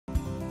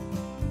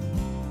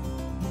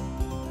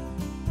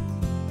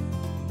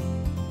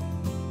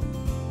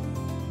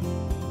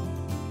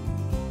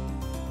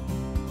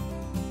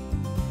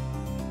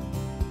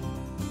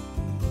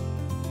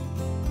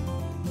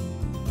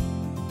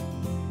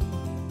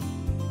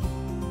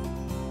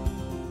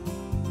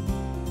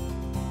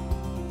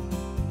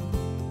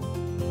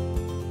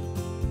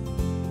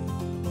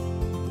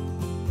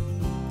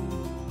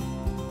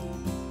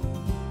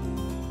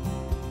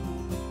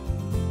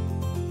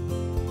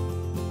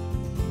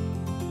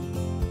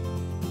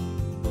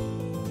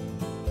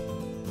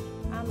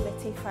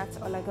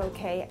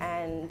latifatolagoke,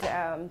 and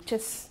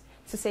just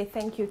to say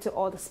thank you to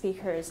all the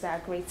speakers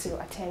that agreed to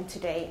attend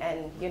today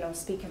and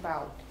speak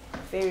about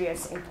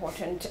various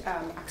important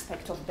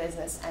aspects of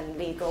business and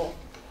legal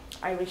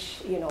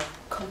Irish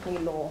company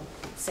law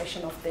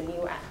session of the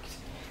new act.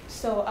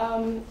 So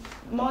I'm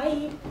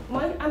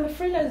a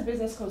freelance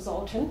business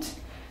consultant,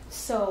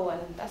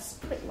 and that's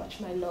pretty much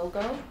my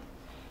logo.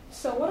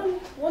 So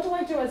what do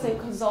I do as a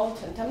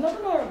consultant? I'm not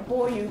going to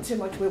bore you too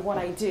much with what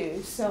I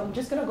do, so I'm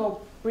just going to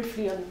go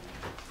briefly on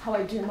how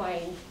I do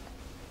my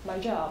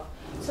job.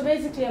 So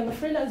basically, I'm a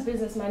freelance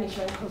business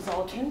management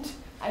consultant.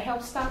 I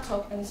help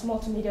startup and small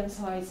to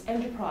medium-sized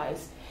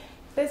enterprise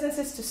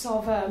businesses to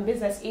solve a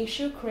business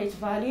issue, create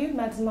value,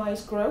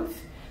 maximize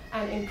growth,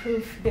 and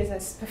improve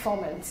business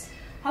performance.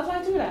 How do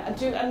I do that? I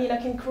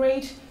can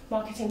create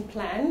marketing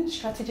plan,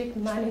 strategic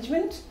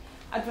management,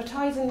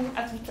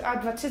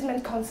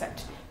 advertisement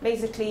concept.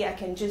 Basically, I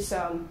can just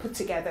put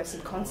together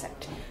some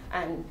concept,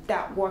 and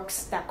that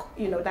works. That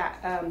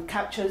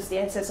captures the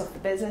essence of the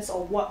business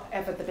or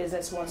whatever the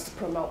business wants to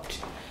promote.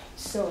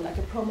 So, like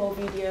a promo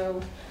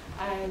video,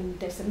 and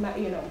there's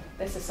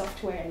a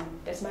software and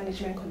there's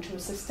management control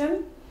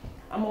system.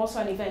 I'm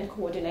also an event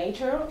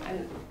coordinator,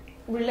 and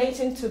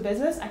relating to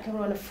business, I can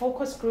run a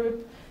focus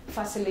group,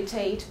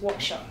 facilitate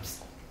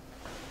workshops.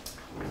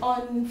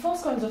 On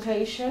first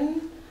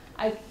consultation,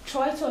 I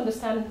try to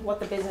understand what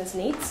the business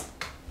needs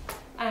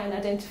and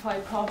identify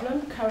a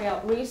problem, carry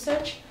out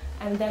research,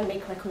 and then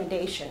make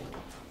recommendation.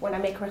 When I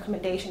make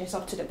recommendation, it's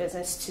up to the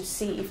business to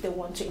see if they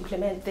want to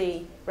implement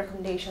the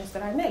recommendations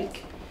that I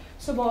make.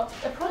 So, but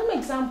a prime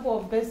example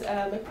of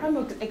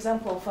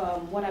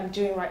what I'm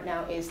doing right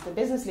now is the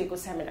business legal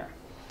seminar.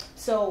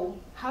 So,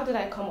 how did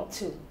I come up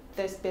to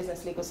this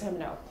business legal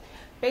seminar?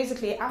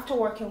 Basically, after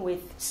working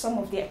with some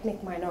of the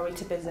ethnic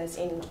minority business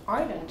in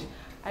Ireland,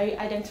 I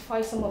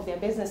identified some of their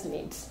business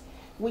needs,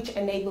 which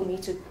enabled me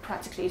to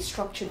practically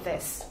structure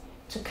this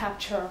to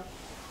capture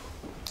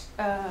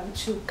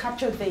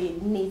the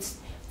needs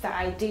that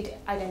I did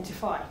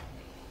identify.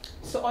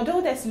 So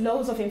although there's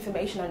loads of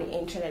information on the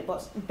internet,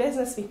 but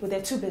business people,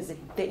 they're too busy.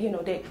 They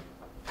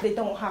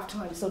don't have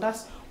time. So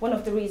that's one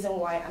of the reasons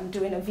why I'm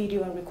doing a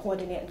video and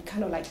recording it and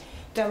kind of like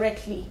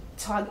directly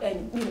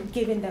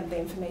giving them the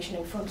information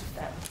in front of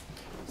them.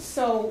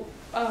 So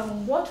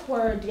what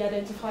were the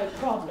identified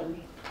problems?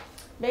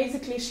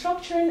 Basically,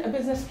 structuring a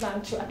business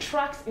plan to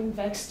attract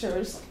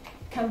investors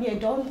can be a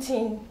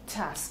daunting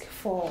task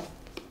for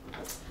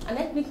an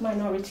ethnic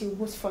minority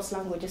whose first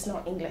language is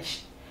not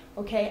English,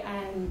 okay?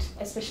 And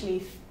especially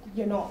if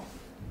you're not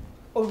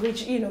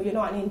you're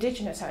not an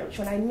indigenous Irish.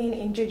 When I mean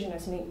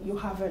indigenous, I mean you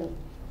haven't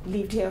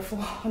lived here for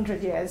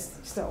 100 years,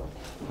 so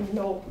you've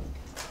no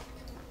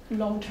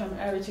long-term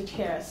heritage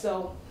here.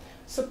 So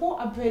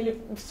support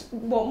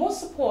most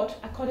support,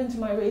 according to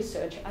my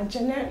research, are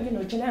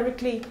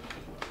generically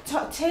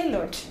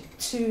tailored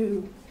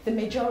to the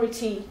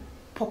majority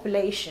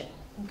population,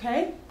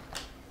 okay?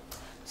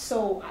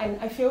 So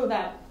I feel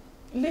that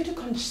little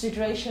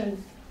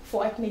consideration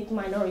for ethnic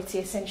minority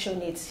essential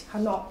needs are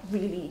not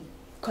really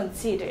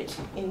considered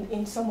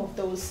in some of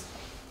those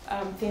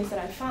things that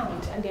I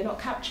found, and they're not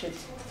captured.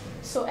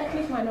 So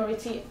ethnic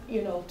minority,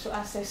 to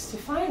access to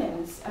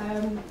finance.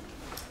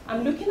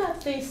 I'm looking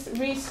at this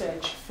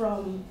research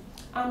from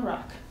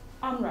AMRAC.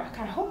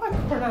 I hope I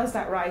pronounced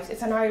that right.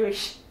 It's an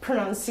Irish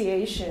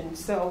pronunciation.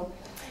 So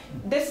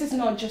this is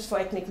not just for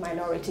ethnic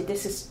minority.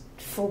 This is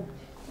for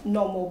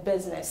normal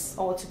business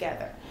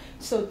altogether.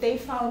 So they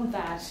found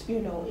that,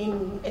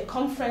 in a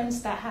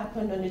conference that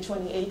happened on the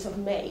 28th of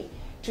May,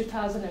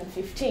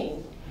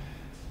 2015,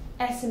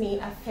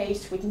 SME are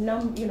faced with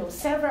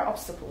several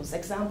obstacles.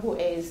 Example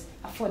is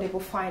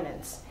affordable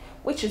finance,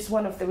 which is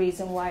one of the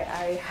reasons why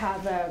I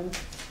have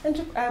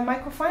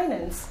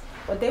microfinance.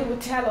 But they would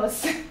tell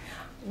us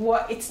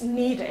what it's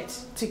needed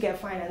to get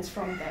finance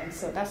from them.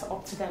 So that's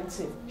up to them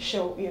to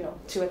show,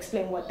 to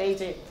explain what they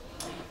do.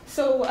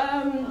 So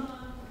I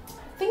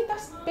think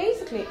that's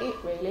basically it,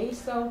 really.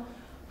 So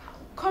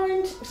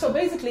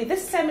basically,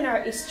 this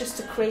seminar is just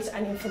to create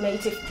an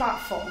informative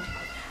platform.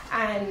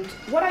 And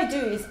what I do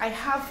is I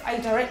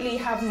directly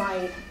have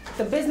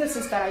the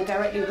businesses that I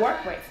directly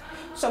work with.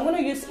 So I'm going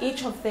to use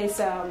each of this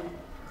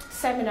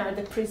seminar,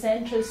 the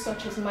presenters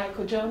such as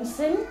Michael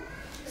Johnson.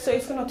 So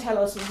it's going to tell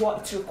us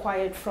what's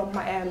required from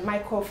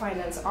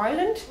Microfinance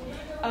Ireland,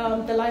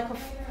 the like of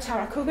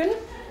Coogan.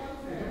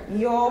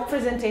 Your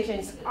presentation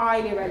is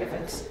highly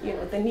relevant.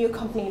 The new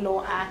Company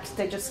Law Act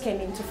that just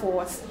came into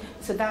force.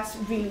 So that's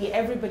really,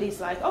 everybody's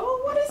like, oh,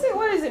 what is it?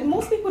 What is it?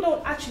 Most people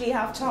don't actually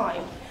have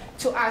time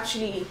to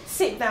actually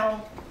sit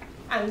down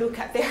and look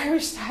at the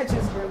Irish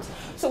status groups.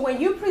 So when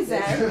you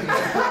present,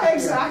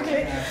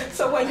 exactly.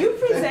 So when you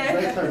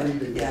present,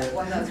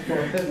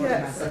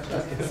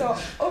 so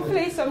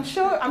hopefully, so I'm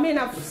sure. I mean,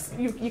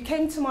 you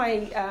came to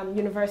my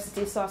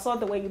university, so I saw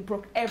the way you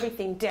broke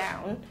everything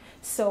down.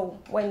 So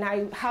when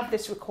I have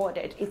this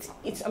recorded,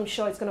 I'm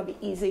sure it's going to be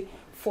easy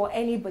for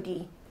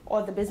anybody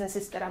or the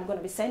businesses that I'm going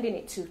to be sending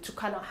it to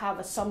kind of have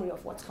a summary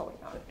of what's going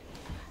on.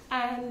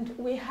 And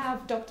we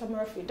have Dr.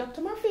 Murphy.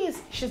 Dr. Murphy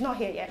she's not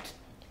here yet.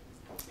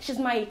 she's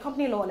my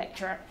company law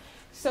lecturer.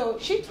 So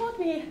she taught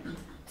me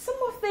some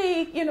of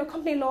the,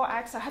 company law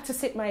acts. I had to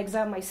sit my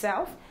exam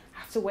myself. I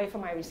have to wait for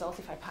my results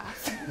if I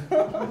pass.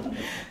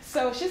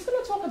 So she's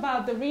going to talk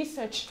about the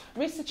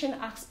researching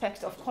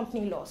aspect of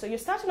company law. So you're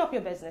starting up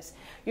your business.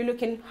 You're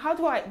looking,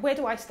 where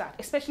do I start?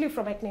 Especially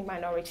from ethnic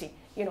minority.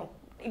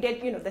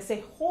 There's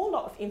a whole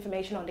lot of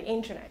information on the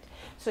internet.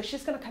 So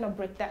she's going to kind of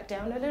break that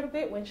down a little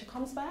bit when she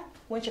comes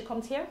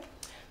here.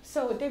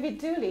 So David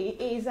Deeley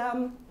is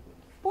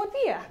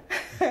Bordia.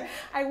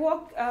 I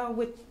work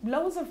with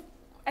loads of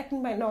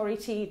ethnic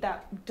minority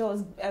that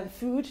does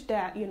food.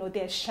 That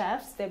they're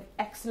chefs. They're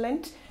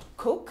excellent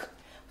cook.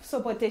 So,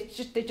 but they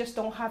just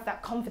don't have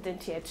that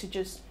confidence here to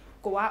just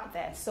go out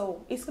there.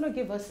 So it's going to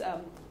give us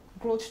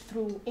growth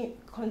through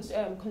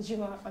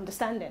consumer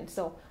understanding.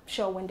 So I'm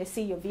sure when they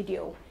see your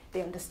video,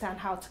 they understand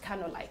how to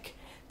kind of like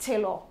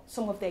tailor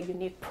some of their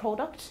unique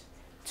product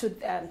to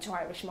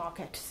Irish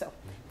market. So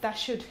that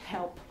should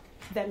help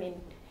them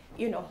in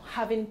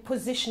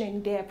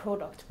positioning their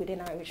product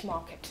within Irish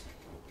market.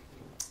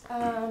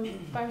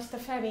 Barrister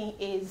Femi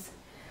is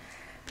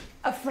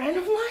a friend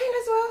of mine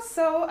as well,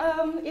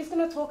 so he's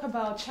going to talk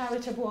about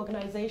charitable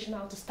organization,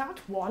 how to start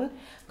one,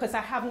 because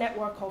I have a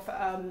network of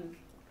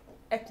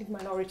ethnic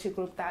minority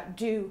group that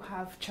do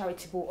have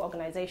charitable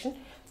organization.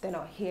 They're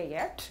not here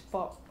yet,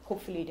 but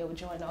hopefully they will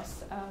join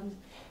us.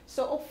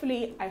 So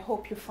hopefully, I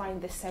hope you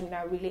find this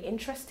seminar really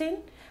interesting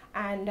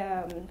and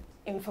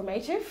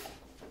informative.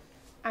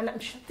 And I'm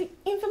sure the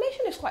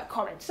information is quite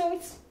current, so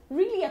it's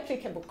really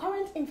applicable.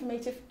 Current,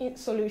 informative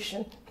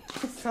solution.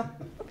 So,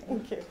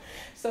 thank you.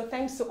 So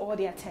thanks to all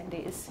the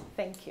attendees.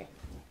 Thank you.